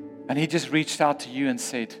 And he just reached out to you and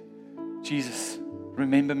said, Jesus,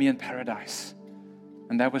 remember me in paradise.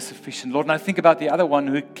 And that was sufficient. Lord, and I think about the other one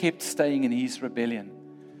who kept staying in his rebellion.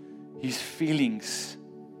 His feelings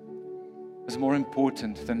was more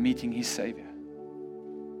important than meeting his Savior.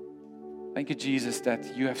 Thank you, Jesus,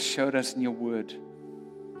 that you have showed us in your word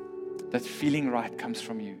that feeling right comes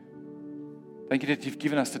from you. Thank you that you've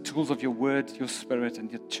given us the tools of your word, your spirit, and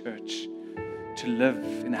your church to live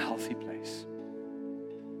in a healthy place.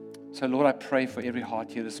 So, Lord, I pray for every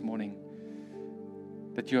heart here this morning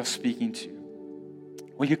that you are speaking to.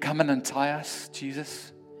 Will you come and untie us,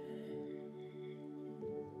 Jesus?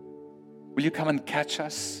 Will you come and catch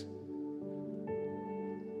us?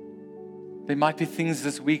 There might be things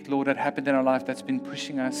this week, Lord, that happened in our life that's been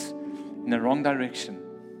pushing us in the wrong direction.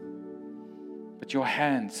 But your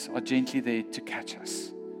hands are gently there to catch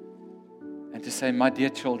us and to say, my dear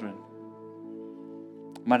children,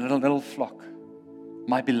 my little flock,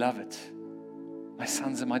 my beloved, my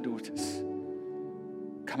sons and my daughters,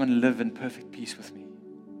 come and live in perfect peace with me.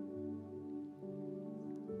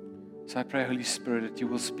 So I pray, Holy Spirit, that you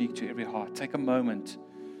will speak to every heart. Take a moment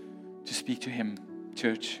to speak to him,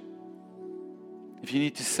 church. If you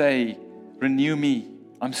need to say, renew me,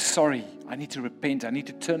 I'm sorry, I need to repent, I need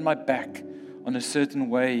to turn my back on a certain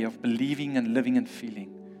way of believing and living and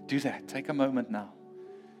feeling, do that. Take a moment now.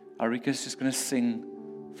 Arika's just going to sing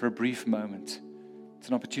for a brief moment. It's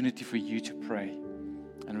an opportunity for you to pray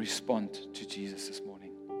and respond to Jesus this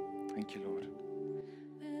morning. Thank you, Lord.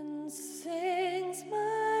 And sings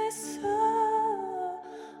my soul,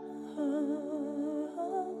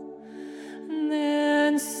 and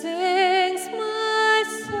then sings my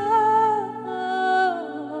soul,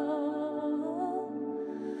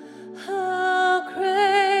 how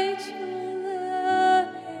great your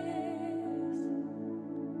love is,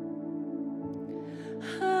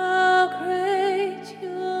 how great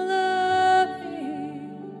your love is.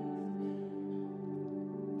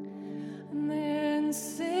 And then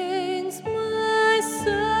sings my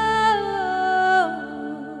soul,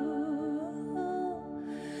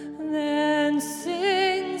 and then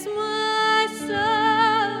sings my soul,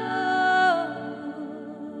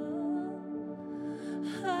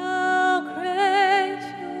 how great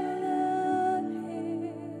your love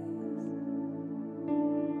is,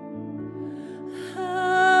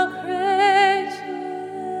 how great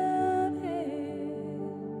your love is.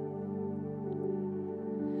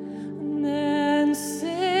 And then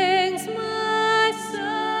sings my soul,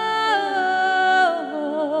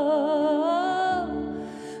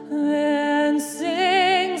 then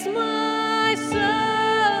sings my soul,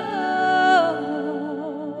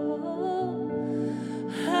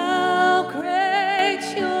 how great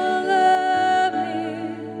your love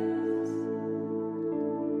is,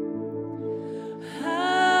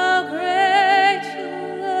 how great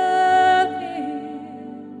your love is.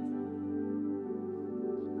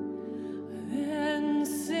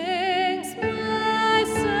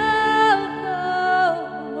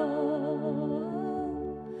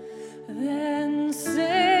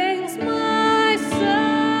 Then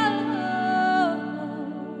sings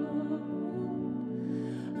my soul,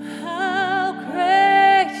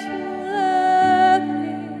 then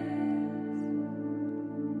sings my soul,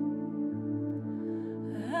 how great your love is,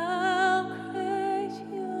 how great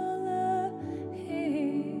your love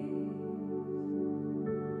is.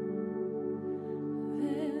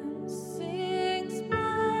 Then sings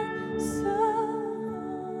my soul.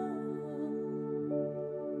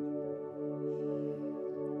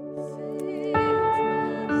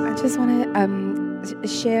 I just want to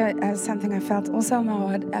share something I felt also in my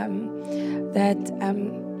heart, that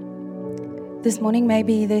this morning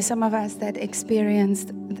maybe there's some of us that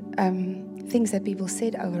experienced things that people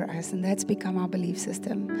said over us, and that's become our belief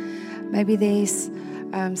system. Maybe there's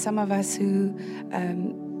some of us who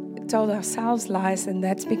told ourselves lies, and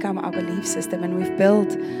that's become our belief system, and we've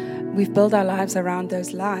built our lives around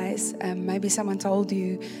those lies. Maybe someone told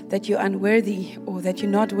you that you're unworthy, or that you're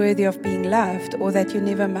not worthy of being loved, or that you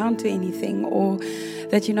never amount to anything, or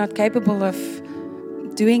that you're not capable of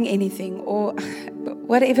doing anything, or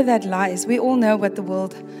whatever that lie is. We all know what the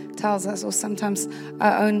world tells us, or sometimes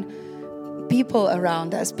our own people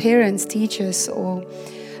around us, parents, teachers, or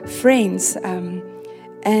friends.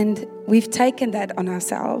 And we've taken that on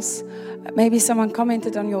ourselves. Maybe someone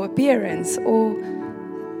commented on your appearance, or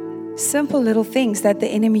simple little things that the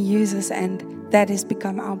enemy uses, and that has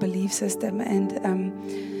become our belief system. And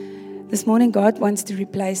this morning, God wants to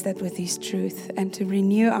replace that with His truth, and to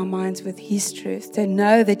renew our minds with His truth, to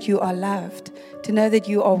know that you are loved, to know that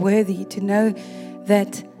you are worthy, to know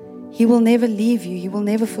that He will never leave you, He will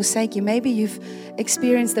never forsake you. Maybe you've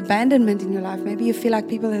experienced abandonment in your life. Maybe you feel like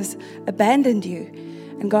people have abandoned you.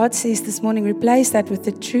 And God says this morning, replace that with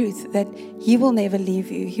the truth that He will never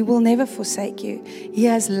leave you. He will never forsake you. He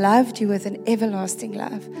has loved you with an everlasting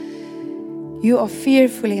love. You are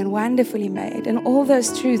fearfully and wonderfully made. And all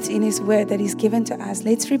those truths in His word that He's given to us,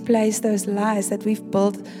 let's replace those lies that we've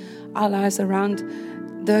built our lives around,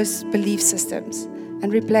 those belief systems,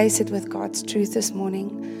 and replace it with God's truth this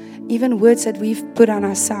morning. Even words that we've put on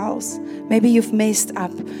ourselves. Maybe you've messed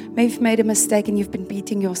up. Maybe you've made a mistake and you've been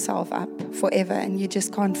beating yourself up forever, and you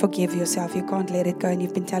just can't forgive yourself. You can't let it go, and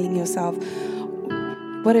you've been telling yourself,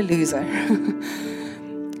 what a loser.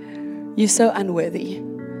 You're so unworthy.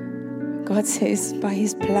 God says, by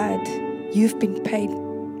His blood, you've been paid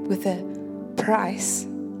with a price,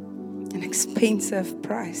 an expensive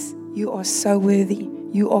price. You are so worthy.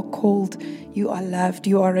 You are called. You are loved.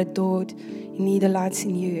 You are adored. He delights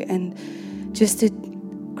in you. And just to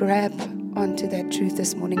grab onto that truth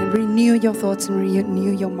this morning and renew your thoughts and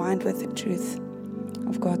renew your mind with the truth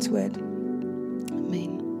of God's word.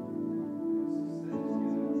 Amen.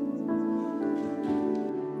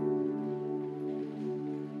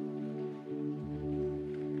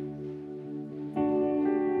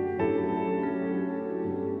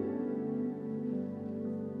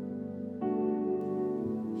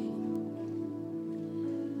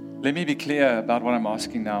 Let me be clear about what I'm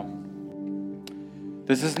asking now.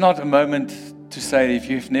 This is not a moment to say if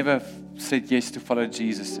you've never said yes to follow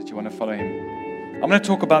Jesus, that you want to follow Him. I'm going to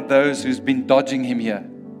talk about those who's been dodging Him here.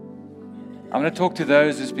 I'm going to talk to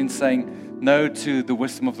those who's been saying no to the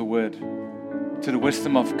wisdom of the Word, to the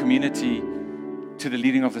wisdom of community, to the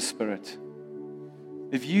leading of the Spirit.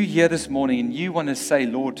 If you here this morning and you want to say,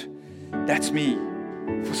 Lord, that's me.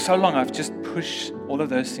 For so long I've just pushed all of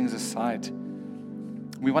those things aside.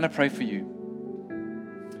 We want to pray for you.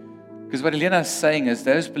 Because what Elena is saying is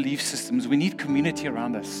those belief systems, we need community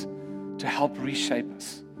around us to help reshape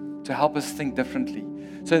us, to help us think differently.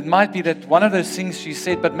 So it might be that one of those things she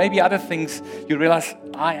said, but maybe other things you realize,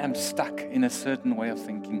 I am stuck in a certain way of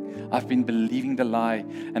thinking. I've been believing the lie.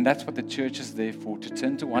 And that's what the church is there for, to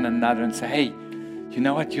turn to one another and say, hey, you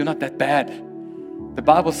know what? You're not that bad. The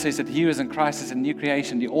Bible says that he who is in Christ is a new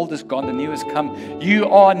creation. The old is gone, the new has come. You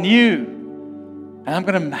are new. And I'm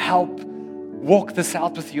going to help walk this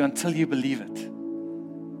out with you until you believe it.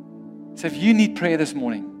 So if you need prayer this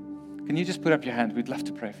morning, can you just put up your hand? We'd love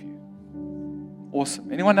to pray for you.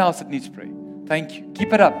 Awesome. Anyone else that needs prayer? Thank you.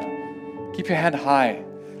 Keep it up. Keep your hand high.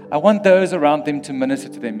 I want those around them to minister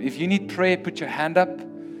to them. If you need prayer, put your hand up.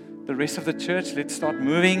 The rest of the church, let's start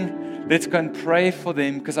moving. Let's go and pray for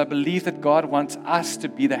them, because I believe that God wants us to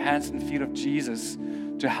be the hands and feet of Jesus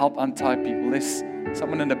to help untie people. There's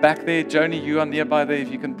someone in the back there. Joni, you are nearby there.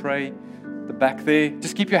 If you can pray, the back there.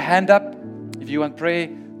 Just keep your hand up if you want prayer.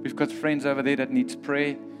 We've got friends over there that needs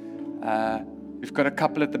prayer. We've got a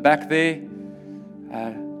couple at the back there.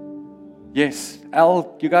 Yes.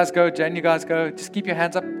 Al, you guys go. Jane, you guys go. Just keep your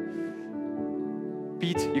hands up.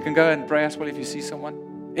 Pete, you can go and pray as well if you see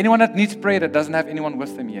someone. Anyone that needs prayer that doesn't have anyone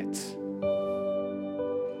with them yet?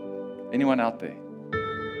 Anyone out there?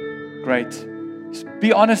 Great. Just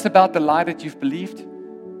be honest about the lie that you've believed.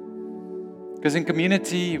 Because in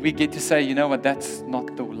community, we get to say, you know what, that's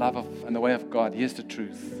not the love of and the way of God. Here's the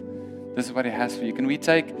truth. This is what He has for you. Can we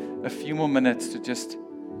take a few more minutes to just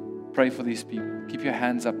pray for these people? Keep your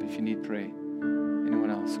hands up if you need prayer.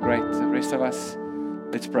 Anyone else? Great. The rest of us,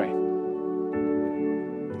 let's pray.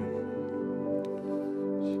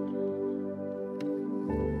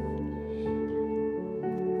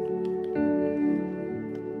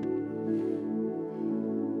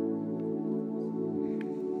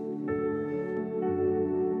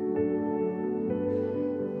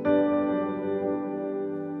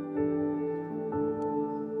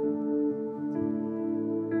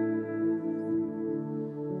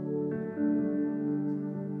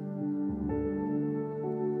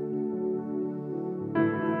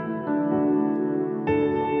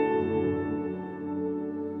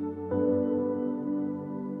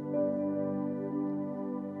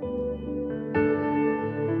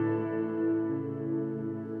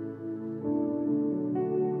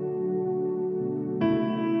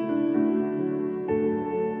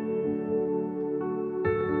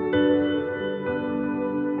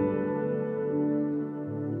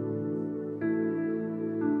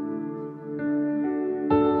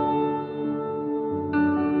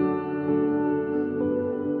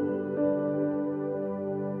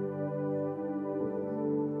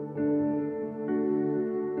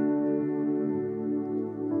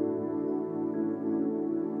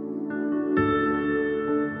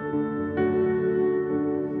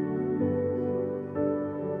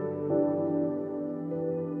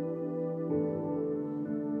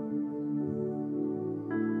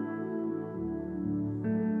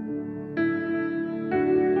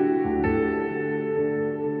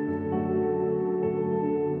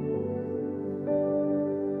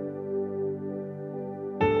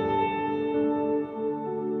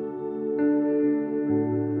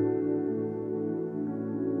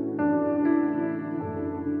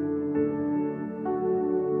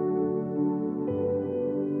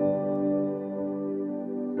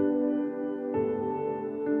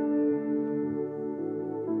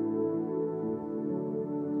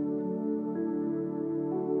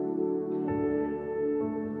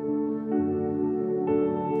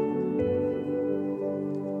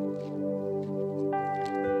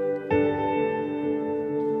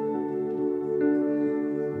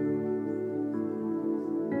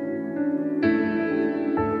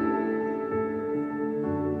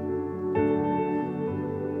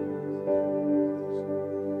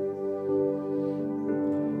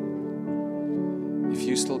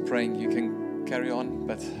 praying, you can carry on,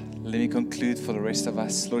 but let me conclude for the rest of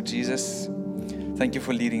us. Lord Jesus, thank you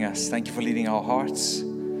for leading us. Thank you for leading our hearts.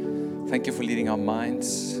 Thank you for leading our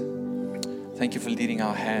minds. Thank you for leading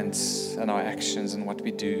our hands and our actions and what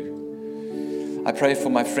we do. I pray for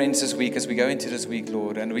my friends this week as we go into this week,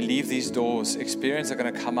 Lord, and we leave these doors. Experiences are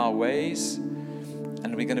going to come our ways,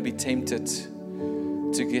 and we're going to be tempted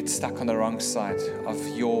to get stuck on the wrong side of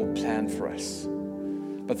your plan for us.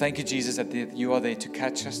 But thank you, Jesus, that you are there to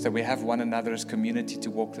catch us, that we have one another as community to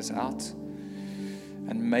walk this out.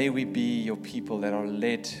 And may we be your people that are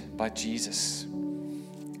led by Jesus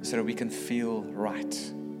so that we can feel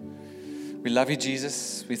right. We love you,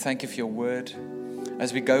 Jesus. We thank you for your word.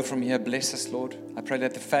 As we go from here, bless us, Lord. I pray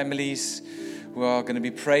that the families who are going to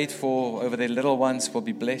be prayed for over their little ones will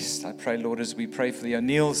be blessed. I pray, Lord, as we pray for the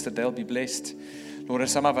O'Neills, that they'll be blessed. Lord,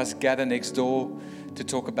 as some of us gather next door to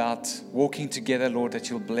talk about walking together, Lord, that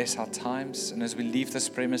you'll bless our times. And as we leave this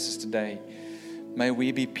premises today, may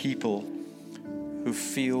we be people who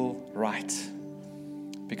feel right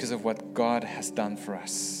because of what God has done for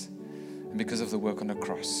us and because of the work on the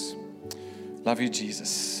cross. Love you,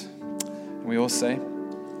 Jesus. And we all say,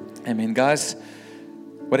 amen. Guys,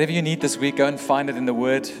 whatever you need this week, go and find it in the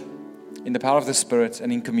Word, in the power of the Spirit,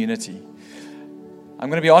 and in community. I'm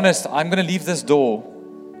going to be honest, I'm going to leave this door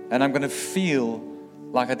and I'm going to feel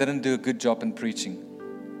like I didn't do a good job in preaching.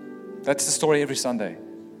 That's the story every Sunday.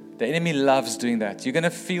 The enemy loves doing that. You're going to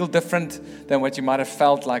feel different than what you might have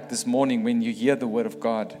felt like this morning when you hear the Word of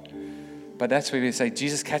God. But that's where we say,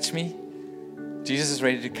 Jesus, catch me. Jesus is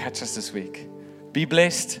ready to catch us this week. Be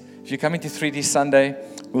blessed. If you're coming to 3D Sunday,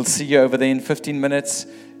 we'll see you over there in 15 minutes.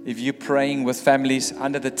 If you're praying with families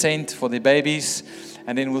under the tent for their babies,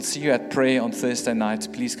 and then we'll see you at prayer on Thursday night.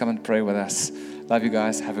 Please come and pray with us. Love you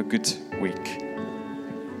guys. Have a good week.